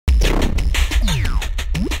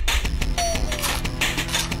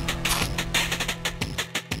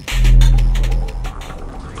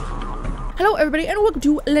Hello everybody and welcome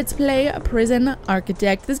to Let's Play Prison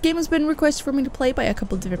Architect. This game has been requested for me to play by a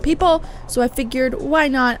couple of different people, so I figured why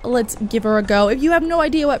not, let's give her a go. If you have no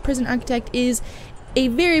idea what Prison Architect is, a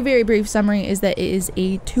very brief summary is that it is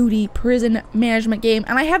a 2D prison management game,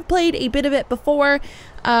 and I have played a bit of it before.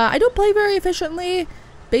 I don't play very efficiently.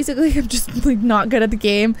 Basically, I'm just like not good at the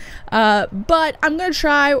game, but I'm gonna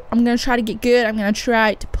try to get good. I'm gonna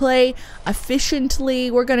try to play efficiently.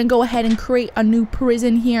 We're gonna go ahead and create a new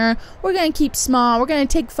prison here. We're gonna keep small. We're gonna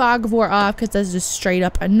take fog of war off because that's just straight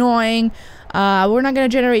up annoying. We're not gonna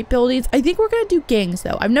generate buildings. I think we're gonna do gangs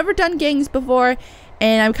though. I've never done gangs before,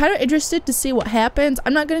 and I'm kind of interested to see what happens.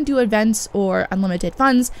 I'm not going to do events or unlimited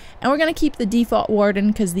funds, and we're going to keep the default warden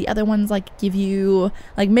because the other ones like give you,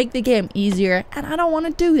 like make the game easier, and I don't want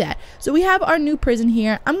to do that. So we have our new prison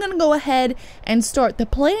here. I'm going to go ahead and start the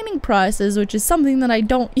planning process, which is something that I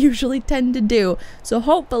don't usually tend to do. So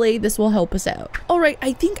hopefully this will help us out. Alright,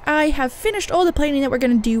 I think I have finished all the planning that we're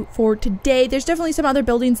going to do for today. There's definitely some other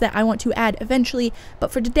buildings that I want to add eventually,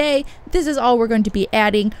 but for today, this is all we're going to be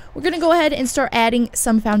adding. We're going to go ahead and start adding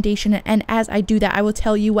some foundation, and as I do that I will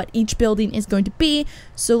tell you what each building is going to be.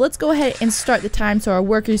 So let's go ahead and start the time so our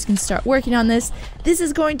workers can start working on this. This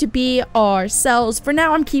is going to be our cells. For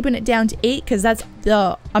now I'm keeping it down to 8 because that's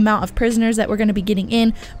the amount of prisoners that we're going to be getting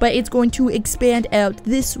in, but it's going to expand out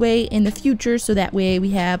this way in the future, so that way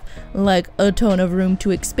we have like a ton of room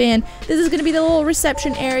to expand. This is going to be the little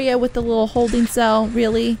reception area with the little holding cell.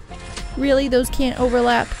 Really those can't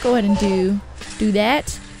overlap. Go ahead and do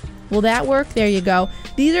that. Will that work? There you go.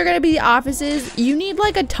 These are going to be the offices. You need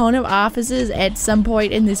like a ton of offices at some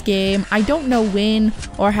point in this game. I don't know when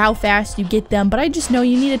or how fast you get them, but I just know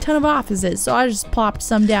you need a ton of offices. So I just plopped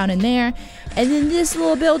some down in there. And then this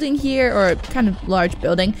little building here, or kind of large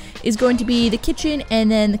building, is going to be the kitchen and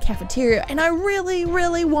then the cafeteria. And I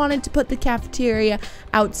really wanted to put the cafeteria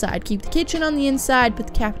outside. Keep the kitchen on the inside, put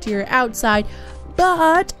the cafeteria outside.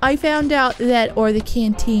 But I found out that, or the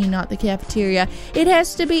canteen, not the cafeteria, it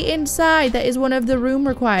has to be inside. That is one of the room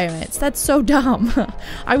requirements. That's so dumb.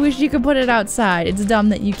 I wish you could put it outside. It's dumb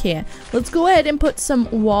that you can't. Let's go ahead and put some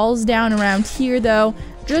walls down around here though,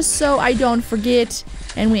 just so I don't forget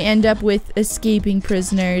and we end up with escaping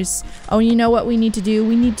prisoners. Oh, you know what we need to do?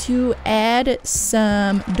 We need to add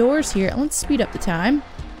some doors here. Let's speed up the time.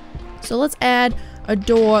 So let's add a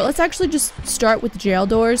door. Let's actually just start with jail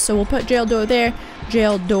doors. So we'll put jail door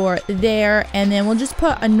there, and then we'll just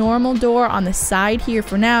put a normal door on the side here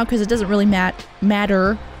for now because it doesn't really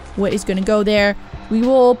matter what is going to go there. We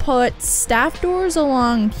will put staff doors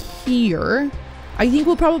along here. I think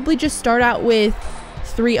we'll probably just start out with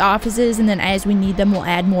 3 offices, and then as we need them we'll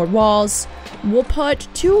add more walls. We'll put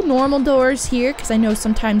 2 normal doors here because I know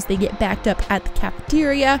sometimes they get backed up at the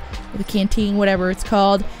cafeteria or the canteen, whatever it's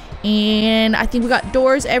called. And I think we got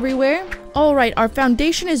doors everywhere. Alright, our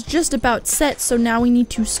foundation is just about set, so now we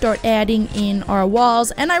need to start adding in our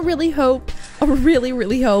walls. And I really hope,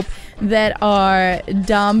 really hope that our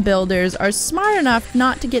dumb builders are smart enough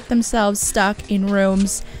not to get themselves stuck in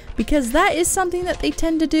rooms, because that is something that they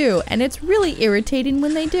tend to do, and it's really irritating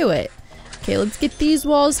when they do it. Okay, let's get these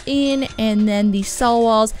walls in, and then the cell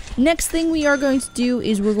walls. Next thing we are going to do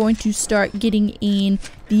is we're going to start getting in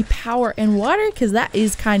the power and water, because that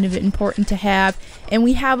is kind of important to have. And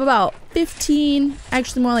we have about 15,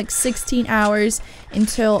 actually more like 16 hours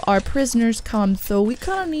until our prisoners come, so we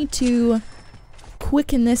kind of need to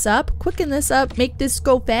quicken this up, make this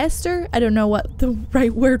go faster. I don't know what the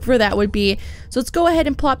right word for that would be. So let's go ahead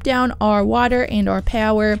and plop down our water and our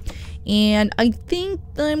power. And I think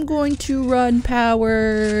I'm going to run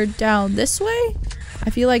power down this way. I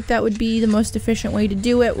feel like that would be the most efficient way to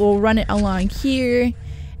do it. We'll run it along here,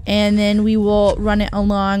 and then we will run it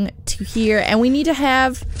along to here. And we need to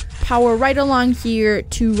have power right along here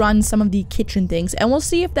to run some of the kitchen things. And we'll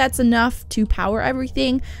see if that's enough to power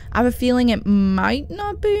everything. I have a feeling it might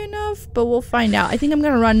not be enough, but we'll find out. I think I'm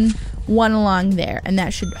going to run one along there, and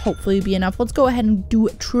that should hopefully be enough. Let's go ahead and do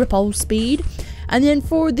triple speed. And then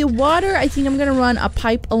for the water, I think I'm going to run a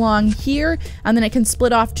pipe along here, and then it can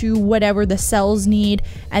split off to whatever the cells need.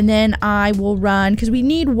 And then I will run, because we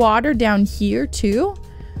need water down here too.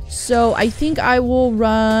 So I think I will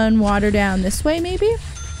run water down this way maybe.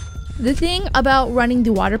 The thing about running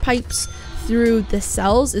the water pipes through the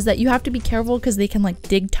cells is that you have to be careful because they can like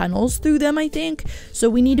dig tunnels through them, I think. So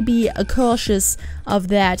we need to be cautious of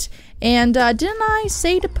that. And didn't I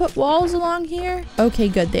say to put walls along here? Okay,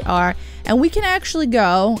 good, they are. And we can actually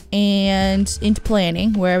go and into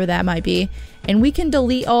planning, wherever that might be, and we can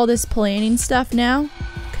delete all this planning stuff now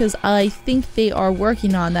because I think they are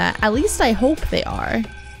working on that. At least I hope they are.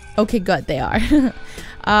 Okay, good, they are.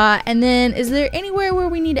 And then is there anywhere where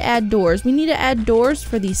we need to add doors? We need to add doors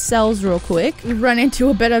for these cells real quick. We've run into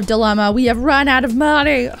a bit of dilemma. We have run out of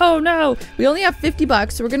money. Oh no. We only have 50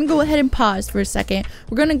 bucks. So we're going to go ahead and pause for a second.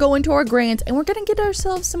 We're going to go into our grants and we're going to get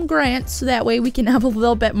ourselves some grants so that way we can have a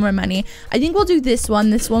little bit more money. I think we'll do this one.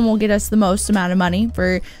 This one will get us the most amount of money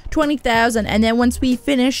for 20,000. And then once we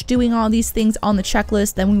finish doing all these things on the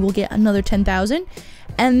checklist, then we will get another 10,000.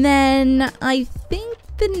 And then I think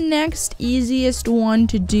the next easiest one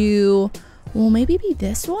to do will maybe be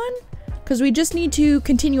this one, because we just need to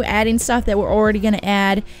continue adding stuff that we're already going to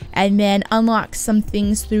add and then unlock some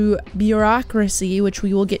things through bureaucracy, which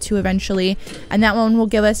we will get to eventually, and that one will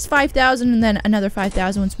give us 5,000 and then another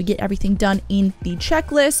 5,000 once we get everything done in the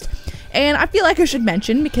checklist. And I feel like I should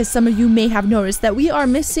mention, because some of you may have noticed, that we are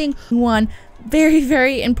missing one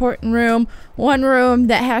very important room, one room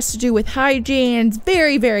that has to do with hygiene. It's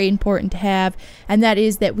very important to have, and that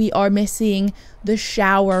is that we are missing the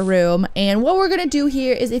shower room. And what we're gonna do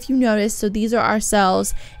here is, if you notice, so these are our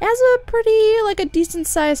cells as a pretty, like a decent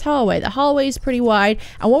sized hallway. The hallway is pretty wide,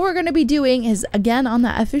 and what we're gonna be doing is, again on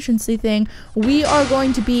that efficiency thing, we are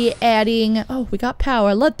going to be adding, oh, we got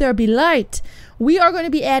power, let there be light. We are going to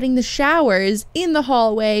be adding the showers in the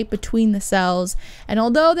hallway between the cells. And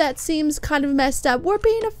although that seems kind of messed up, we're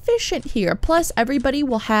being efficient here. Plus, everybody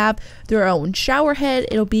will have their own shower head.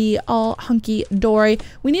 It'll be all hunky-dory.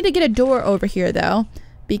 We need to get a door over here, though,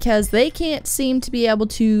 because they can't seem to be able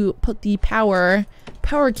to put the power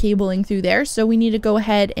cabling through there. So we need to go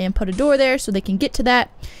ahead and put a door there so they can get to that.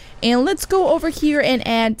 And let's go over here and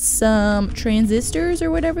add some transistors or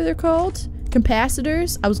whatever they're called.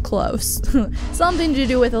 Capacitors. I was close. Something to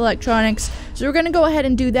do with electronics. So we're gonna go ahead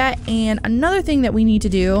and do that. And another thing that we need to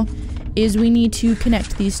do is we need to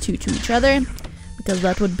connect these two to each other, because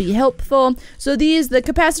that would be helpful. So the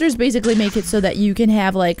capacitors basically make it so that you can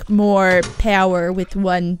have like more power with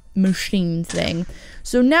one machine thing.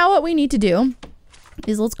 So now what we need to do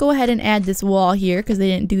is, let's go ahead and add this wall here, because they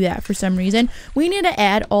didn't do that for some reason. We need to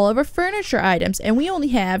add all of our furniture items, and we only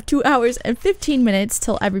have 2 hours and 15 minutes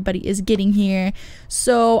till everybody is getting here.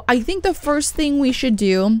 So I think the first thing we should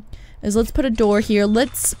do is, let's put a door here.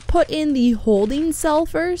 Let's put in the holding cell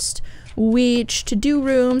first, which, to do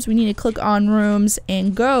rooms, we need to click on rooms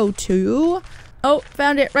and go to, oh,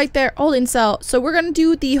 found it right there, holding cell. So we're gonna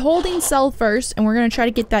do the holding cell first, and we're gonna try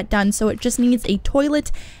to get that done. So it just needs a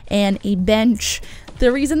toilet and a bench.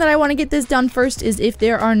 The reason that I want to get this done first is, if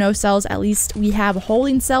there are no cells, at least we have a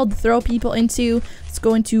holding cell to throw people into. Let's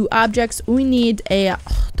go into objects. We need a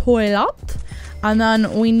toilet, and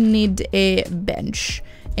then we need a bench.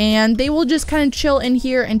 And they will just kind of chill in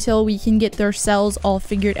here until we can get their cells all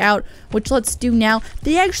figured out, which let's do now.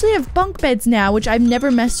 They actually have bunk beds now, which I've never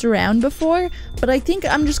messed around before, but I think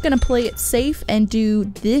I'm just going to play it safe and do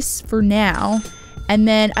this for now. And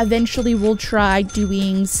then eventually we'll try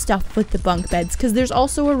doing stuff with the bunk beds, because there's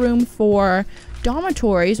also a room for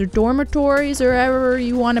dormitories, or however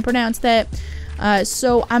you want to pronounce that.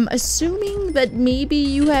 So I'm assuming that maybe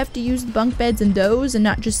you have to use the bunk beds in those and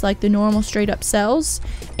not just like the normal straight up cells.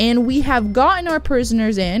 And we have gotten our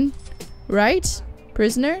prisoners in, right?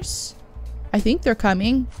 Prisoners? I think they're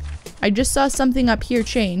coming. I just saw something up here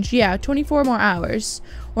change. Yeah, 24 more hours.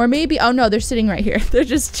 Or maybe, oh no, they're sitting right here. They're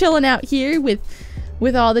just chilling out here with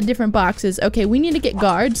all the different boxes. Okay, we need to get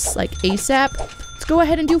guards, like ASAP. Let's go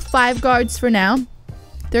ahead and do 5 guards for now.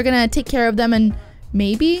 They're gonna take care of them and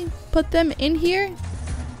maybe put them in here.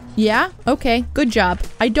 Yeah, okay, good job.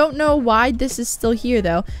 I don't know why this is still here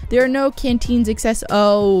though. There are no canteens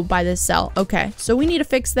oh, by this cell. Okay, so we need to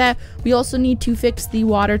fix that. We also need to fix the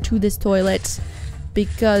water to this toilet,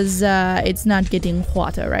 because it's not getting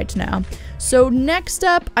water right now. So next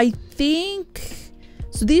up, I think,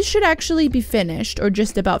 so these should actually be finished, or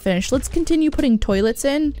just about finished. Let's continue putting toilets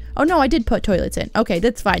in. Oh no, I did put toilets in. Okay,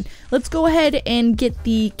 that's fine. Let's go ahead and get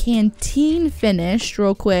the canteen finished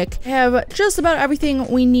real quick. I have just about everything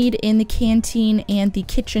we need in the canteen and the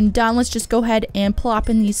kitchen done. Let's just go ahead and plop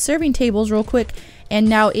in these serving tables real quick. And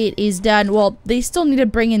now it is done. Well, they still need to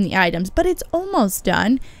bring in the items, but it's almost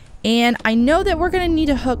done. And I know that we're gonna need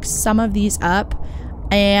to hook some of these up.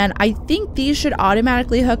 And I think these should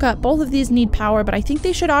automatically hook up. Both of these need power, but I think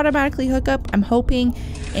they should automatically hook up. I'm hoping.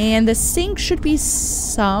 And the sink should be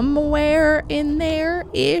somewhere in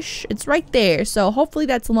there-ish. It's right there. So hopefully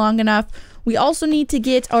that's long enough. We also need to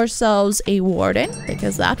get ourselves a warden,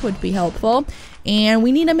 because that would be helpful. And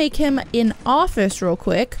we need to make him an office real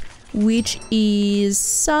quick, which is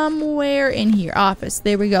somewhere in here. Office.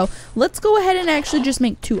 There we go. Let's go ahead and actually just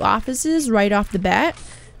make 2 offices right off the bat,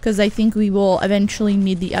 because I think we will eventually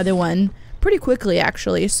need the other one pretty quickly,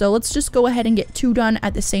 actually. So let's just go ahead and get 2 done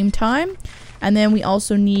at the same time. And then we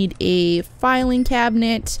also need a filing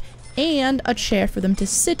cabinet and a chair for them to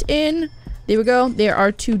sit in. There we go. There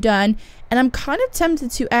are 2 done. And I'm kind of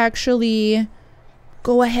tempted to actually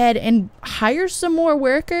go ahead and hire some more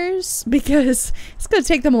workers because it's going to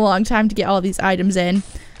take them a long time to get all of these items in.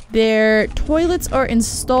 Their toilets are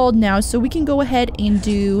installed now, so we can go ahead and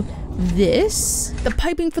do this. The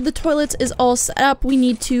piping for the toilets is all set up. We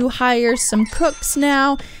need to hire some cooks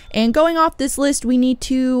now. And going off this list, we need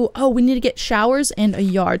to get showers and a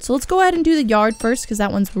yard. So let's go ahead and do the yard first because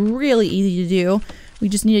that one's really easy to do. We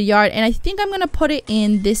just need a yard, and I think I'm going to put it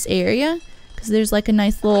in this area because there's like a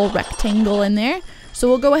nice little rectangle in there. So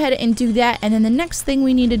we'll go ahead and do that, and then the next thing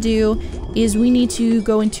we need to do is we need to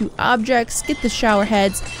go into objects, get the shower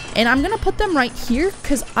heads, and I'm gonna put them right here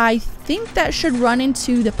because I think that should run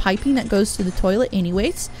into the piping that goes to the toilet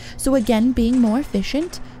anyways. So again, being more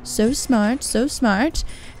efficient. So smart, so smart.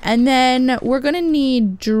 And then we're gonna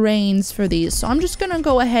need drains for these, so I'm just gonna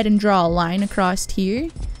go ahead and draw a line across here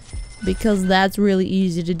because that's really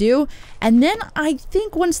easy to do. And then I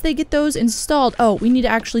think once they get those installed, oh, we need to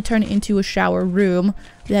actually turn it into a shower room.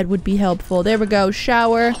 That would be helpful. There we go.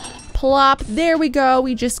 Shower, plop. There we go.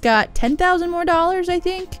 We just got $10,000 more, I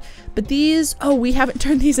think. But these, oh, we haven't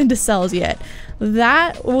turned these into cells yet.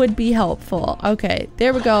 That would be helpful. Okay,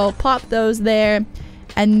 there we go. Pop those there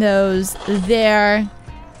and those there.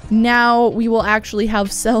 Now we will actually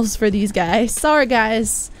have cells for these guys. Sorry,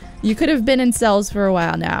 guys. You could have been in cells for a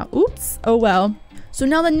while now. Oops. Oh well. So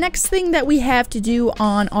now the next thing that we have to do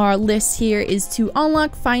on our list here is to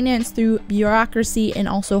unlock finance through bureaucracy and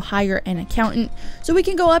also hire an accountant. So we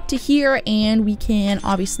can go up to here and we can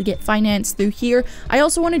obviously get finance through here. I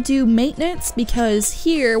also want to do maintenance because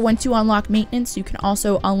here, once you unlock maintenance, you can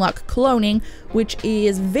also unlock cloning, which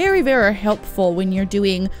is very, very helpful when you're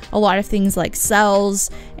doing a lot of things like cells,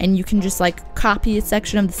 and you can just like copy a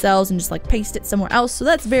section of the cells and just like paste it somewhere else. So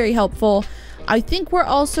that's very helpful. I think we're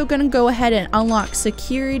also going to go ahead and unlock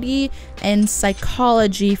security and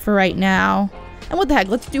psychology for right now. And what the heck,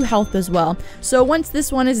 let's do health as well. So once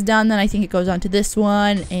this one is done, then I think it goes on to this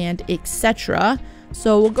one and etc.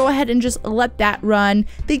 So we'll go ahead and just let that run.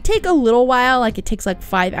 They take a little while, like it takes like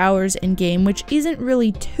 5 hours in game, which isn't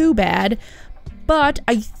really too bad. But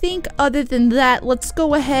I think other than that, let's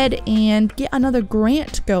go ahead and get another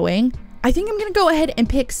grant going. I think I'm going to go ahead and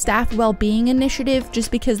pick Staff Wellbeing Initiative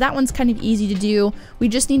just because that one's kind of easy to do. We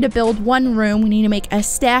just need to build one room. We need to make a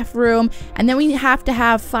staff room, and then we have to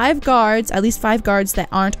have 5 guards, at least 5 guards that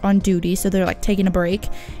aren't on duty, so they're like taking a break.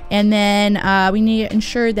 And then we need to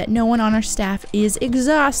ensure that no one on our staff is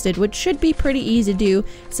exhausted, which should be pretty easy to do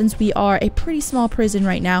since we are a pretty small prison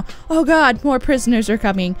right now. Oh god, more prisoners are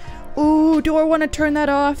coming. Ooh, do I want to turn that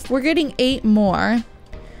off? We're getting 8 more.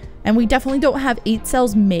 And we definitely don't have 8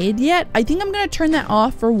 cells made yet. I think I'm going to turn that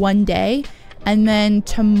off for one day. And then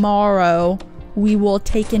tomorrow we will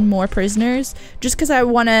take in more prisoners. Just because I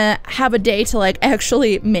want to have a day to like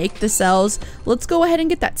actually make the cells. Let's go ahead and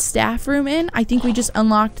get that staff room in. I think we just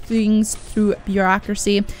unlocked things through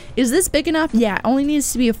bureaucracy. Is this big enough? Yeah, it only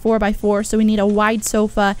needs to be a 4x4. So we need a wide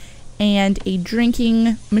sofa and a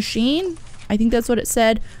drinking machine. I think that's what it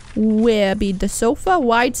said. Where be the sofa?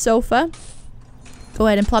 Wide sofa. Go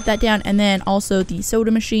ahead and plop that down, and then also the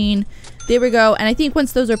soda machine. There we go. And I think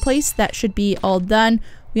once those are placed, that should be all done.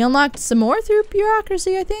 We unlocked some more through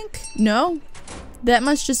bureaucracy, I think. No, that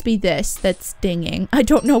must just be this that's dinging. I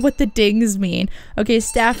don't know what the dings mean. Okay,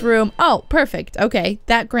 staff room. Oh, perfect. Okay,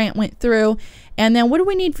 that grant went through. And then what do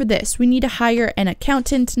we need for this? We need to hire an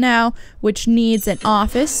accountant now, which needs an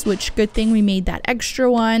office, which good thing we made that extra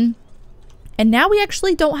one. And now we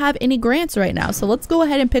actually don't have any grants right now, so let's go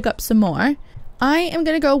ahead and pick up some more. I am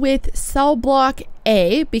going to go with cell block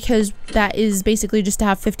A because that is basically just to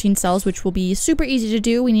have 15 cells, which will be super easy to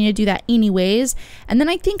do. We need to do that anyways. And then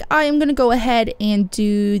I think I am going to go ahead and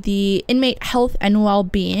do the inmate health and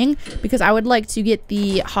well-being because I would like to get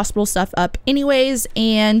the hospital stuff up anyways,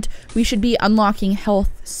 and we should be unlocking health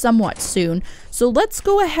somewhat soon. So let's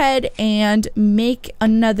go ahead and make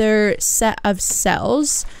another set of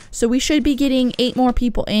cells. So we should be getting 8 more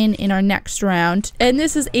people in our next round. And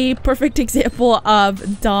this is a perfect example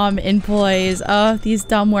of dumb employees. Oh, these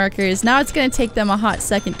dumb workers. Now it's going to take them a hot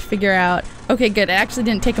second to figure out. Okay, good. It actually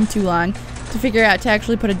didn't take them too long to figure out to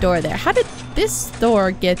actually put a door there. How did this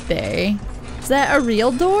door get there? Is that a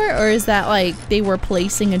real door, or is that like they were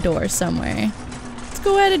placing a door somewhere? Let's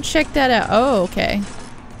go ahead and check that out. Oh, okay.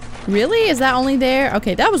 Really? Is that only there?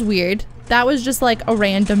 Okay, that was weird. That was just like a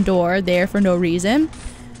random door there for no reason.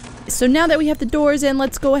 So now that we have the doors in,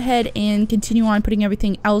 let's go ahead and continue on putting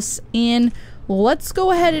everything else in. let's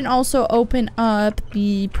go ahead and also open up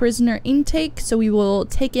the prisoner intake. So we will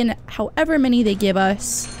take in however many they give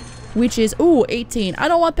us, which is, ooh, 18. I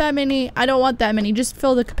don't want that many. I don't want that many. Just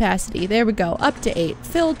fill the capacity. There we go. Up to 8.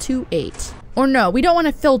 Fill to 8. Or no, we don't want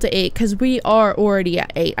to fill to 8 because we are already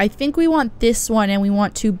at 8. I think we want this one and we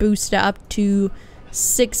want to boost it up to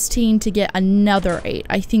 16 to get another 8.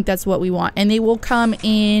 I think that's what we want. And they will come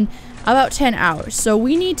in about 10 hours. So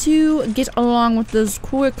we need to get along with this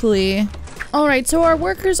quickly. Alright, so our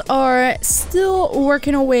workers are still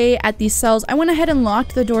working away at these cells. I went ahead and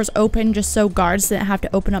locked the doors open just so guards didn't have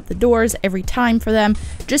to open up the doors every time for them,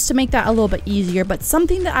 just to make that a little bit easier. But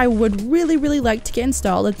something that I would really like to get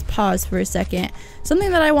installed, let's pause for a second.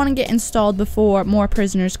 Something that I want to get installed before more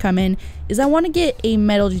prisoners come in is I want to get a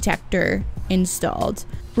metal detector installed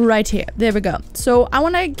right here. There we go. So I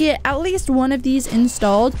want to get at least one of these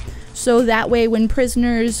installed, so that way when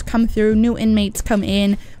prisoners come through, new inmates come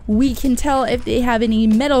in, we can tell if they have any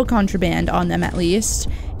metal contraband on them at least.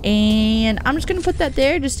 And I'm just gonna put that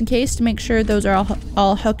there just in case to make sure those are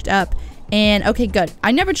all hooked up. And okay, good.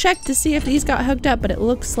 I never checked to see if these got hooked up, but it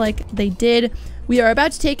looks like they did. We are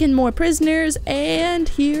about to take in more prisoners, and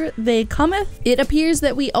here they cometh. It appears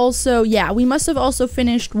that we also, yeah, we must have also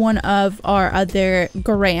finished one of our other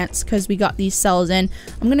grants because we got these cells in.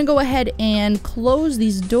 I'm gonna go ahead and close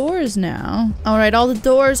these doors now. All right, all the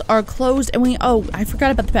doors are closed, and oh, I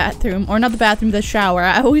forgot about the bathroom, or not the bathroom, the shower.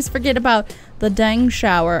 I always forget about the dang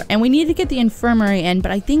shower, and we need to get the infirmary in,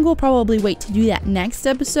 but I think we'll probably wait to do that next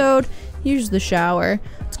episode. Here's the shower.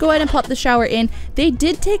 Let's go ahead and pop the shower in. They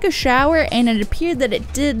did take a shower and it appeared that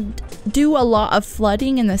it did do a lot of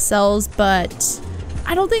flooding in the cells, but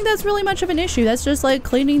I don't think that's really much of an issue. That's just like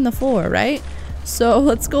cleaning the floor, right? So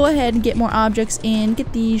let's go ahead and get more objects in,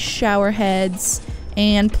 get these shower heads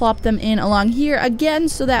and plop them in along here again,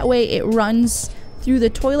 so that way it runs through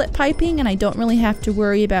the toilet piping and I don't really have to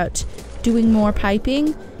worry about doing more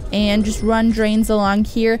piping. And just run drains along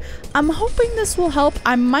here. I'm hoping this will help.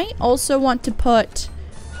 I might also want to put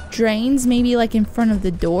drains maybe like in front of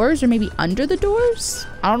the doors or maybe under the doors.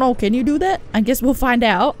 I don't know, can you do that? I guess we'll find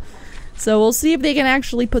out. So we'll see if they can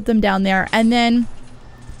actually put them down there. And then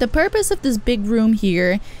the purpose of this big room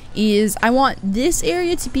here is I want this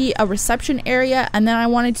area to be a reception area, and then I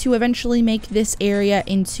wanted to eventually make this area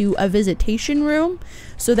into a visitation room,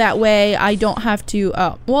 so that way I don't have to,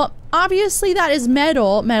 well, obviously that is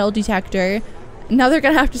metal detector. Now they're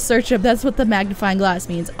gonna have to search him. That's what the magnifying glass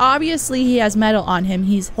means. Obviously he has metal on him.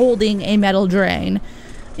 He's holding a metal drain.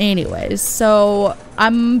 Anyways, so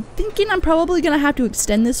I'm thinking I'm probably gonna have to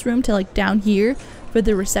extend this room to like down here for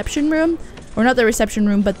the reception room. Or not the reception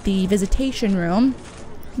room, but the visitation room.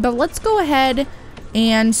 But let's go ahead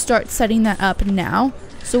and start setting that up now.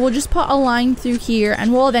 So we'll just put a line through here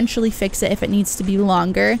and we'll eventually fix it if it needs to be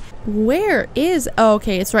longer. Where is, oh,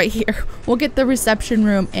 okay, it's right here. We'll get the reception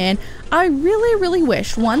room in. I really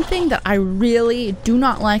wish, one thing that I really do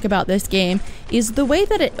not like about this game is the way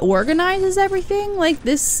that it organizes everything like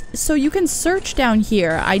this. So you can search down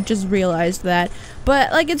here. I just realized that.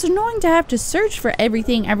 But like, it's annoying to have to search for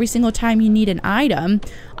everything every single time you need an item.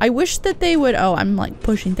 I wish that they would, oh, I'm like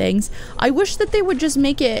pushing things. I wish that they would just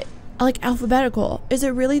make it like alphabetical. Is it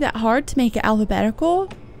really that hard to make it alphabetical?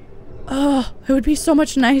 Oh, it would be so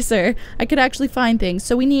much nicer. I could actually find things.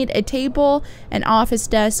 So we need a table, an office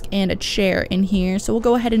desk, and a chair in here. So we'll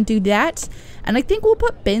go ahead and do that. And I think we'll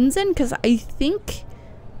put bins in because I think,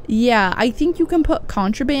 yeah, I think you can put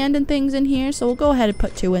contraband and things in here. So we'll go ahead and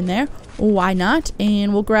put 2 in there. Why not?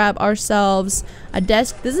 And we'll grab ourselves a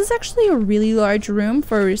desk. This is actually a really large room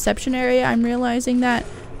for a reception area. I'm realizing that.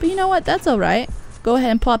 But you know what? That's all right. Go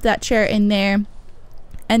ahead and plop that chair in there.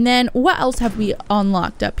 And then what else have we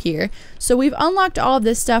unlocked up here? So we've unlocked all of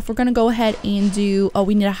this stuff. We're going to go ahead and do, oh,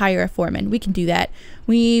 we need to hire a foreman. We can do that.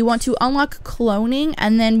 We want to unlock cloning,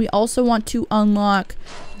 and then we also want to unlock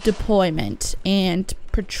deployment and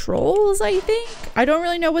patrols, I think. I don't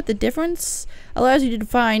really know what the difference allows you to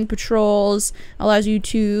define. Patrols allows you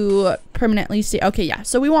to permanently stay. Okay, yeah,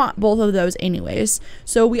 so we want both of those anyways.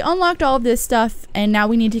 So we unlocked all of this stuff, and now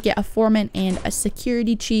we need to get a foreman and a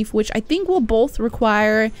security chief, which I think will both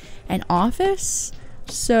require an office.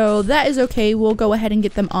 So that is okay. We'll go ahead and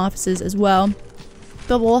get them offices as well,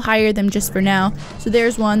 but we'll hire them just for now. So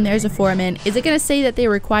there's one, there's a foreman. Is it gonna say that they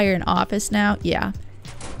require an office now? Yeah.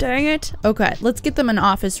 Dang it. Okay, let's get them an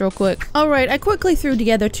office real quick. Alright, I quickly threw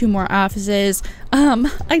together 2 more offices.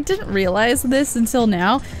 I didn't realize this until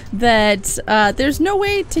now, that there's no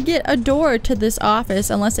way to get a door to this office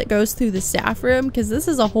unless it goes through the staff room, because this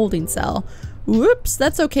is a holding cell. Whoops,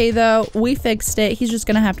 that's okay though. We fixed it. He's just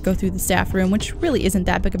gonna have to go through the staff room, which really isn't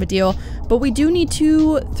that big of a deal. But we do need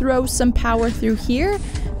to throw some power through here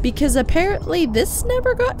because apparently this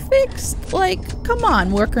never got fixed. Like, come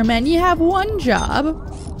on, workerman, you have one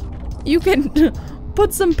job. You can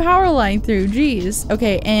put some power line through, jeez.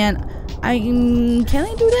 Okay, and can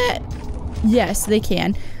they do that? Yes, they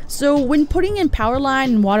can. So when putting in power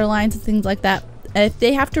line and water lines and things like that, if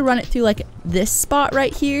they have to run it through like this spot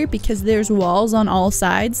right here because there's walls on all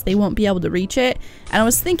sides, they won't be able to reach it. And I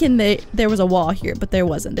was thinking that there was a wall here, but there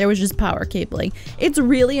wasn't. There was just power cabling. It's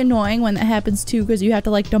really annoying when that happens too because you have to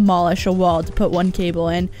like demolish a wall to put one cable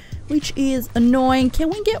in, which is annoying. Can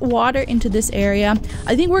we get water into this area?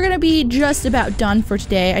 I think we're gonna be just about done for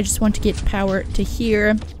today. I just want to get power to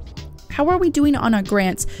here. How are we doing on our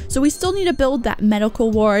grants? So we still need to build that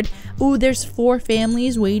medical ward. Ooh, there's 4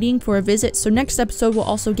 families waiting for a visit. So next episode, we'll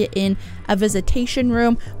also get in a visitation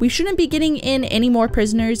room. We shouldn't be getting in any more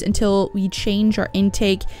prisoners until we change our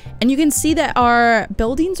intake. And you can see that our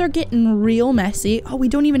buildings are getting real messy. Oh, we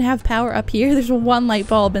don't even have power up here. There's one light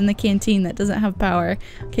bulb in the canteen that doesn't have power.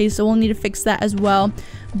 Okay, so we'll need to fix that as well.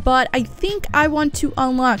 But I think I want to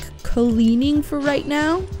unlock cleaning for right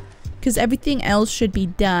now, because everything else should be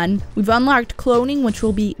done. We've unlocked cloning, which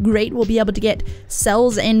will be great. We'll be able to get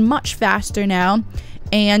cells in much faster now.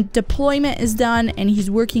 And deployment is done, and he's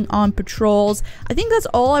working on patrols. I think that's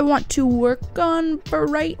all I want to work on for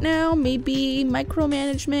right now. Maybe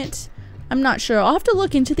micromanagement. I'm not sure. I'll have to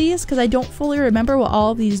look into these because I don't fully remember what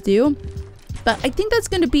all of these do. But I think that's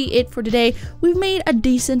going to be it for today. We've made a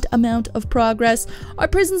decent amount of progress. Our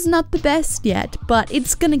prison's not the best yet, but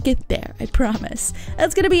it's going to get there, I promise.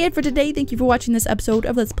 That's going to be it for today. Thank you for watching this episode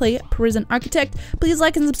of Let's Play Prison Architect. Please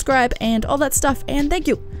like and subscribe and all that stuff, and thank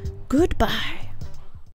you. Goodbye.